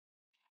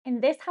In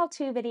this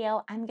how-to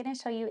video, I'm going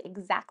to show you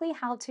exactly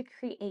how to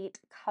create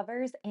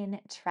covers in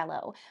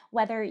Trello.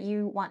 Whether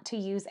you want to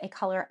use a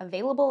color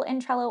available in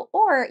Trello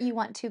or you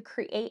want to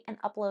create and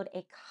upload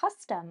a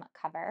custom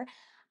cover,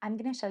 I'm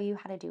going to show you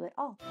how to do it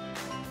all.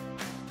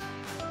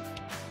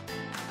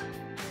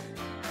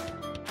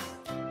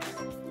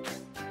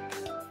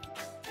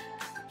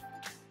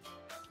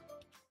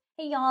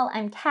 Hey y'all,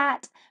 I'm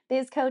Kat,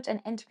 biz coach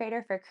and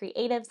integrator for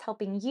creatives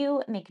helping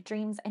you make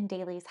dreams and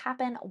dailies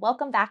happen.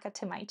 Welcome back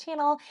to my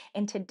channel.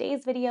 In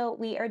today's video,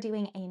 we are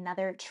doing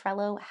another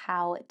Trello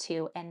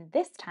how-to, and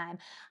this time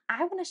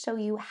I want to show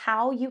you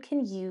how you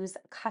can use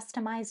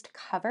customized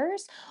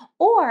covers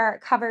or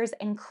covers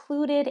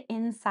included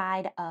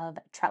inside of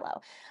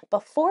Trello.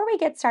 Before we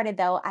get started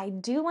though, I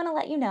do want to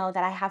let you know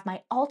that I have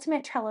my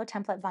ultimate Trello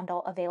template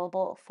bundle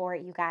available for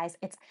you guys.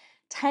 It's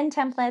 10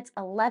 templates,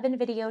 11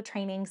 video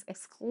trainings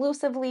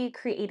exclusively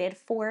created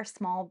for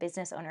small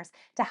business owners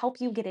to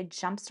help you get a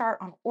jump start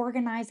on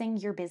organizing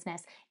your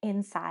business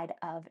inside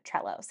of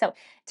Trello. So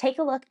take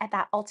a look at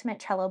that ultimate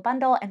Trello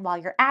bundle, and while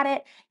you're at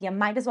it, you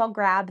might as well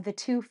grab the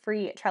 2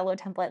 free Trello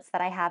templates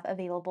that I have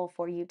available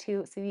for you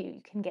too, so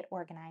you can get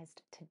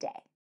organized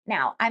today.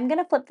 Now, I'm going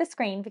to flip the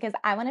screen because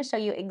I want to show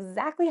you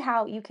exactly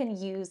how you can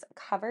use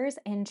covers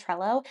in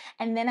Trello,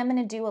 and then I'm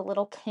going to do a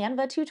little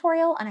Canva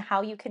tutorial on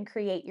how you can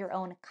create your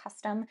own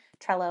custom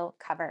Trello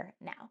cover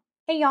now.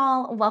 Hey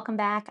y'all, welcome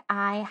back.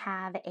 I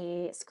have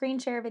a screen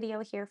share video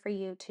here for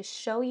you to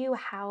show you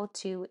how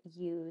to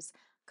use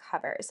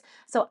covers.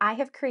 So I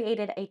have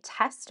created a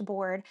test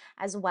board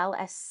as well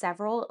as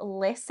several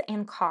lists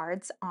and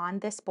cards on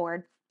this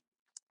board.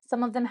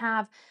 Some of them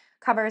have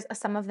covers,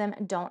 some of them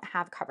don't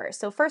have covers.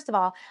 So first of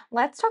all,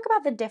 let's talk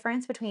about the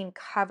difference between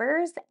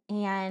covers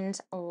and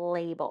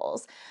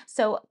labels.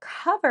 So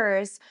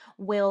covers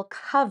will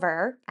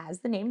cover, as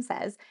the name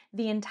says,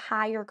 the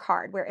entire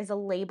card, whereas a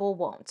label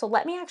won't. So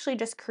let me actually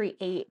just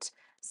create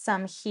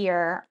some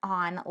here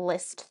on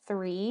list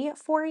 3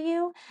 for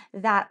you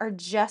that are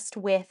just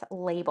with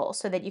labels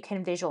so that you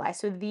can visualize.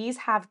 So these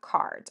have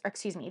cards, or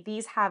excuse me,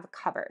 these have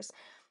covers.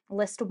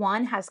 List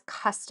 1 has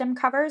custom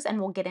covers, and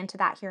we'll get into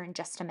that here in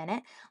just a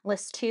minute.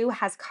 List 2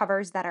 has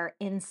covers that are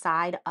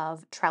inside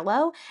of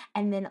Trello.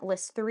 And then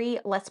list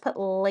 3, let's put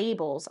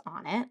labels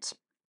on it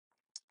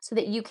so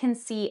that you can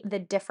see the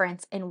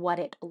difference in what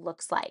it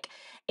looks like.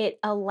 It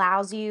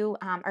allows you,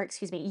 or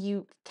excuse me,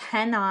 you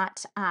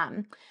cannot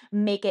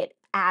make it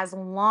as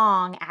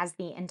long as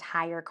the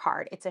entire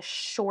card. It's a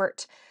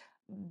short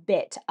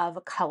bit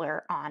of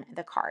color on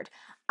the card.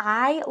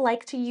 I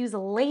like to use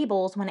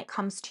labels when it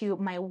comes to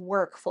my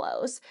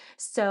workflows.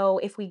 So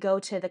if we go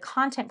to the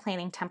content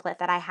planning template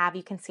that I have,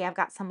 you can see I've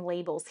got some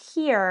labels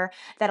here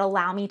that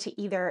allow me to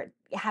either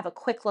have a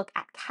quick look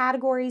at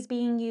categories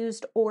being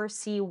used or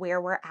see where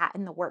we're at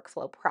in the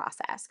workflow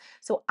process.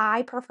 So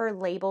I prefer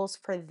labels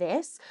for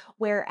this,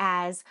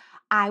 whereas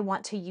I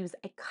want to use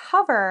a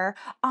cover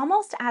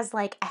almost as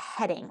like a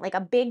heading, like a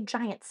big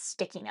giant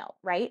sticky note,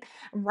 right?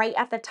 Right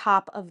at the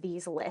top of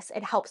these lists.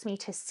 It helps me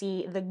to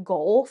see the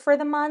goal for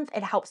the month.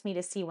 It helps me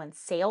to see when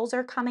sales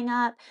are coming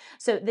up.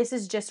 So this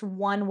is just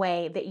one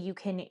way that you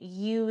can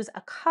use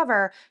a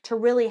cover to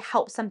really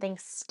help something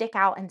stick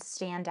out and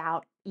stand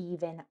out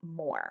even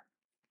more.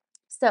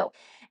 So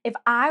if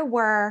I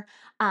were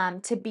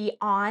to be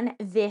on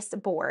this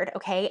board,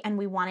 okay, and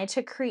we wanted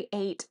to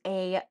create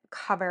a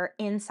cover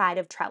inside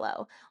of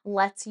Trello,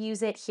 let's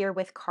use it here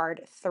with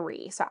card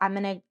 3. So I'm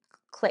going to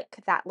click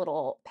that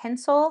little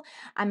pencil.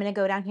 I'm going to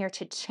go down here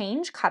to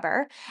change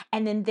cover.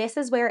 And then this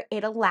is where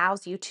it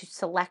allows you to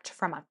select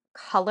from a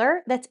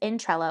color that's in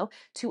Trello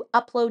to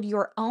upload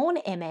your own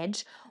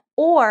image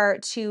or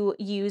to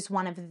use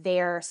one of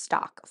their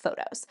stock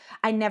photos.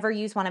 I never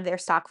use one of their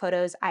stock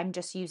photos. I'm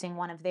just using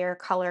one of their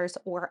colors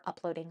or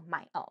uploading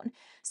my own.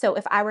 So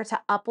if I were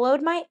to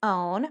upload my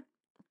own,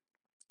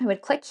 I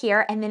would click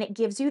here, and then it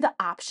gives you the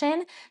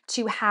option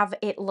to have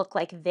it look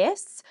like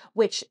this,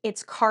 which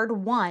it's card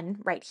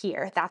 1 right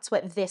here. That's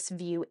what this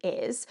view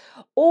is.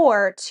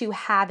 Or to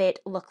have it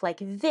look like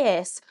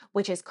this,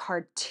 which is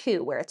card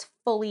 2, where it's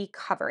fully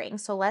covering.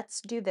 So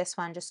let's do this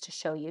one just to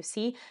show you.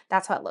 See,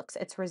 that's how it looks.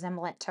 It's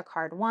resemblant to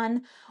card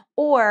 1.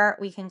 Or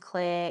we can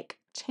click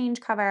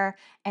change cover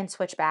and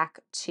switch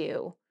back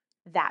to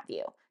that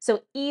view.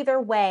 So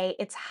either way,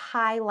 it's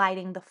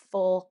highlighting the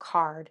full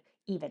card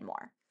even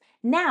more.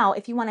 Now,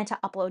 if you wanted to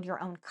upload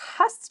your own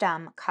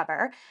custom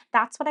cover,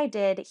 that's what I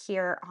did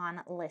here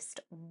on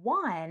list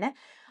 1.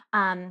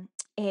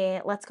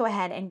 Let's go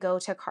ahead and go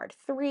to card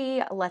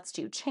 3. Let's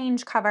do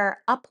change cover,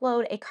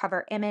 upload a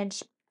cover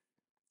image.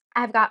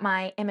 I've got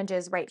my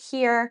images right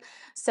here.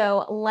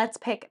 So let's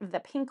pick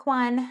the pink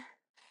one.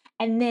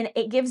 And then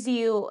it gives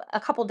you a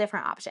couple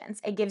different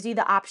options. It gives you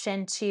the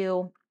option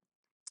to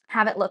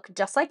have it look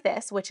just like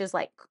this, which is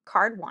like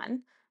card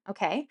 1,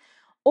 okay?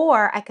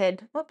 Or I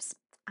can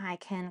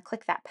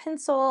click that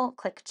pencil,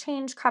 click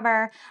change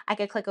cover. I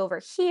could click over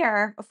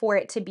here for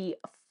it to be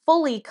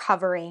fully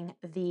covering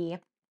the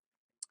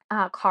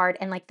card,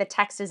 and like the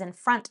text is in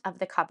front of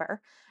the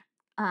cover.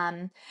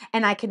 And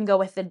I can go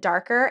with the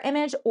darker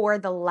image or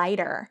the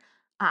lighter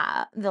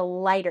the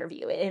lighter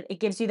view. It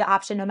gives you the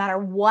option, no matter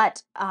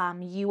what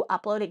you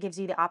upload, it gives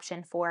you the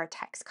option for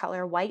text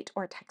color white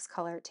or text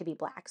color to be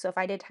black. So if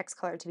I did text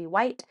color to be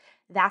white,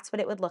 that's what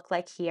it would look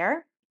like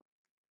here.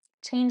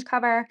 Change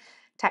cover,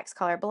 text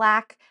color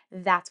black,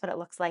 that's what it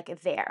looks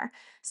like there.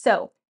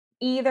 So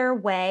either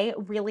way,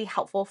 really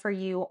helpful for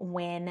you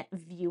when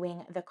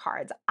viewing the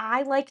cards.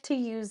 I like to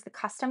use the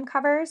custom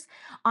covers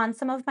on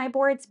some of my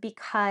boards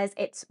because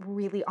it's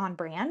really on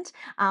brand.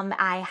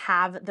 I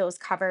have those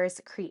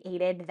covers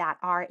created that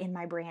are in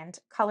my brand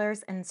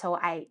colors, and so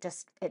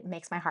it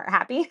makes my heart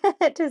happy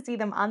to see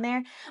them on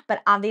there.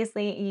 But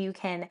obviously you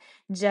can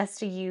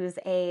just use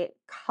a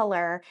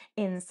color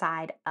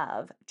inside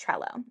of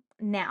Trello.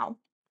 Now,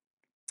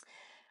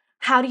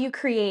 how do you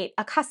create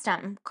a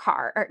custom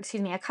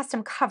a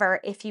custom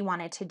cover if you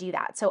wanted to do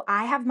that? So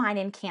I have mine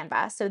in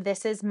Canva. So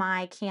this is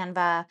my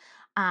Canva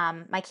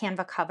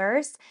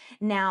covers.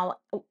 Now,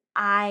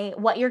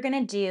 what you're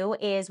going to do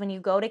is when you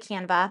go to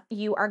Canva,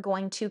 you are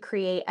going to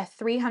create a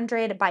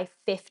 300 by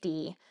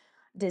 50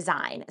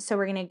 design. So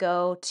we're going to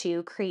go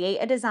to create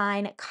a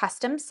design,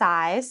 custom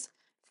size,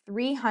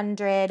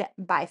 300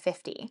 by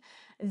 50.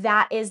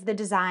 That is the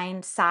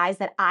design size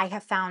that I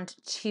have found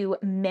to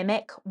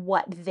mimic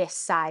what this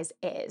size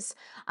is.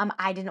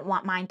 I didn't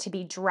want mine to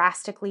be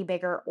drastically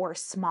bigger or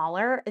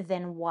smaller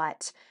than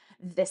what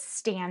the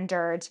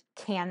standard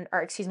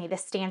the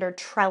standard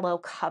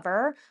Trello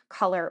cover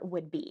color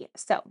would be.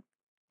 So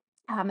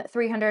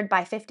 300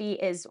 by 50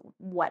 is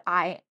what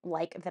I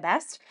like the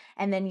best.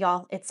 And then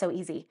y'all, it's so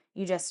easy.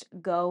 You just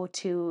go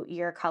to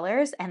your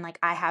colors, and like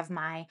I have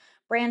my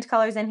brand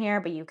colors in here,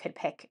 but you could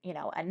pick,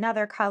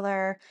 another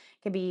color.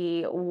 It could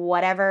be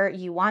whatever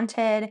you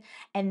wanted.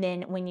 And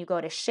then when you go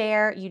to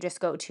share, you just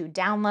go to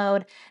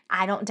download.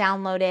 I don't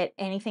download it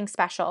anything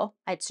special.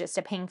 It's just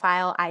a ping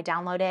file. I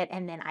download it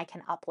and then I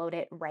can upload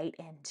it right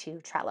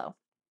into Trello.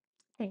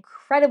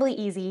 Incredibly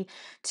easy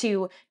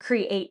to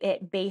create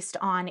it based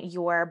on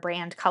your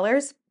brand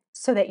colors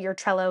so that your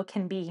Trello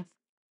can be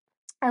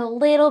a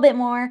little bit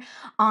more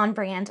on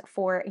brand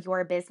for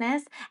your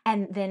business.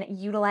 And then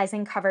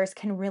utilizing covers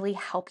can really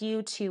help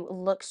you to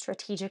look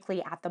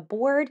strategically at the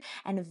board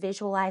and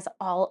visualize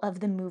all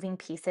of the moving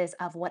pieces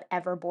of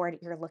whatever board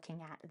you're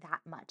looking at that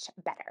much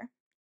better.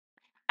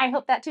 I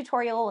hope that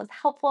tutorial was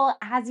helpful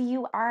as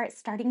you are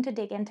starting to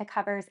dig into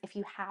covers. If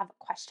you have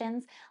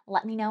questions,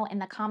 let me know in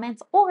the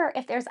comments, or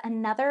if there's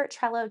another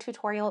Trello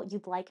tutorial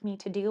you'd like me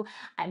to do,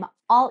 I'm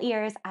all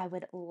ears. I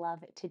would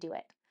love to do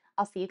it.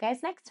 I'll see you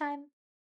guys next time.